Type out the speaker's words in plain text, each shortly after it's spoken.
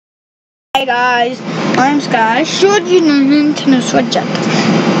Hey guys, I'm Sky. I showed you the Nintendo Switch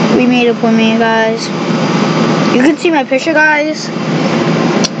app. We made it for me, guys. You can see my picture, guys.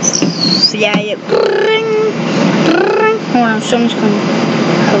 Yeah. Hold on, someone's coming.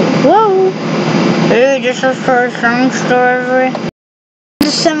 Hello. Hey, this is for a 7-inch delivery.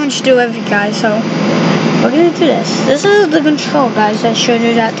 This is 7-inch delivery, guys. So we're gonna do this. This is the control, guys. I showed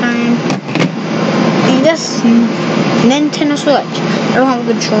you that time. And this Nintendo Switch. I don't have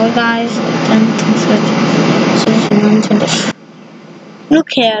a controller, guys. Nintendo Switch. So this is Nintendo. Who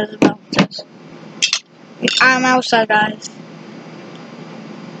cares about this? I'm outside, guys.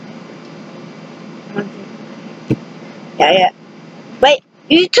 Yeah. Wait,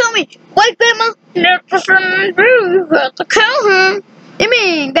 you tell me. Wait, Grandma. You have to kill him. You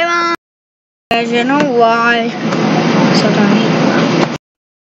mean, Grandma? Guys, you know why? Sometimes.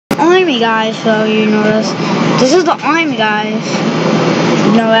 Army, guys, so you know this. This is the army, guys.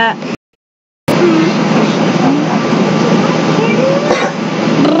 You know that.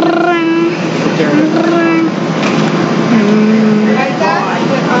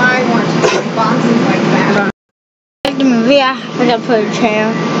 Like the movie, I gotta put a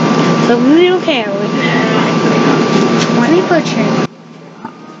chair. So we don't care. Why do you put a chair?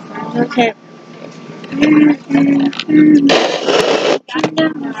 Okay.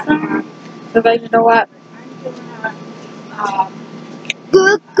 So guys, you know what?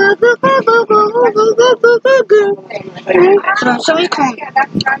 So somebody's calling me.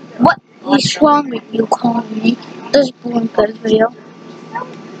 What is wrong with you calling me? This is Blue and Good video.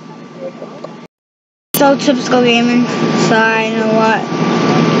 So typical gaming. So I know what.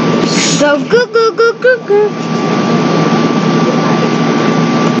 So good.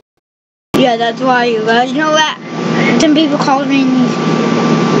 Yeah, that's why you guys know that. Some people called me.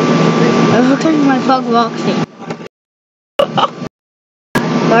 Look at my bug Roxy.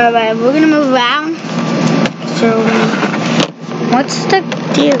 Alright, we're gonna move around. So, what's the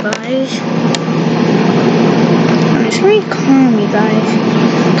deal, guys? Somebody calling me, guys.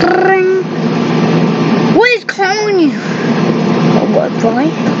 What is calling you? Oh, what, boy?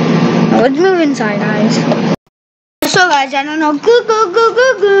 Now let's move inside, guys. So, guys, I don't know. Go.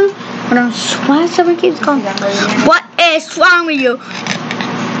 But I'm why someone keeps calling. What is wrong with you?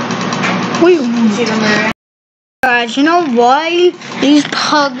 Guys, you know why these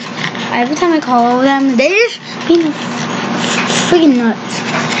pugs? Every time I call over them, they just being freaking nuts.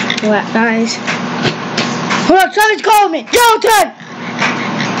 What, guys? Hold on, someone's calling me. Jonathan.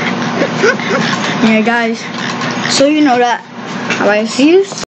 Yeah, guys. So you know that. Alright, see you.